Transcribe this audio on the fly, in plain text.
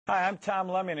Hi, I'm Tom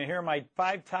Lemming, and here are my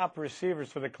 5 top receivers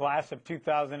for the class of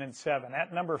 2007.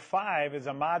 At number 5 is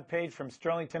Ahmad Page from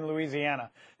Sterlington, Louisiana.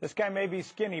 This guy may be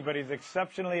skinny, but he's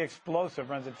exceptionally explosive,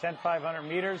 runs at 10,500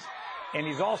 meters, and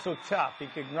he's also tough. He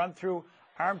can run through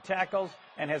arm tackles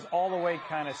and has all-the-way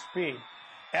kind of speed.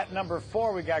 At number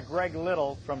 4, we got Greg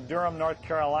Little from Durham, North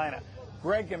Carolina.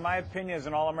 Greg, in my opinion, is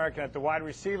an All-American at the wide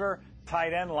receiver,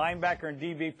 tight end, linebacker, and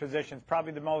DB positions.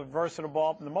 Probably the most versatile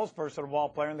ball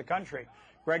player in the country.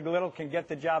 Greg Little can get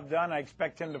the job done. I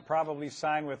expect him to probably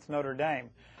sign with Notre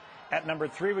Dame. At number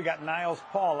 3, we got Niles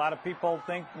Paul. A lot of people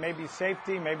think maybe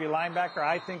safety, maybe linebacker.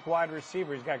 I think wide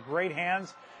receiver. He's got great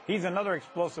hands. He's another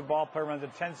explosive ball player, runs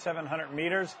at 10,700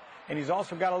 meters, and he's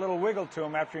also got a little wiggle to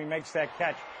him after he makes that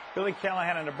catch. Billy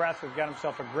Callahan of Nebraska has got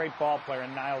himself a great ball player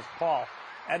in Niles Paul.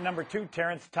 At number 2,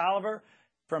 Terrence Tolliver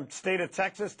from state of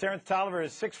Texas. Terrence Tolliver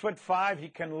is 6'5". He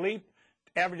can leap,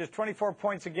 averages 24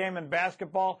 points a game in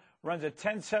basketball, runs at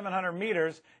 10,700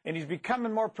 meters, and he's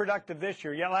becoming more productive this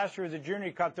year. Yeah, last year as a junior,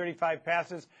 he caught 35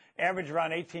 passes, averaged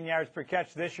around 18 yards per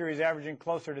catch. This year, he's averaging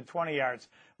closer to 20 yards.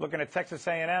 Looking at Texas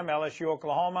A&M, LSU,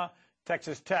 Oklahoma,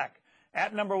 Texas Tech.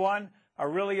 At number 1,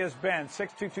 Aurelius Ben,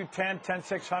 6'2", 210,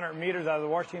 10,600 meters out of the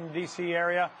Washington, D.C.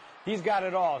 area. He's got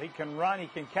it all. He can run, he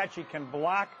can catch, he can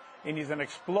block, and he's an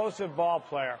explosive ball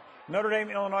player. Notre Dame,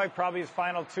 Illinois, probably his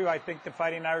final 2. I think the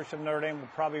Fighting Irish of Notre Dame will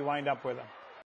probably wind up with him.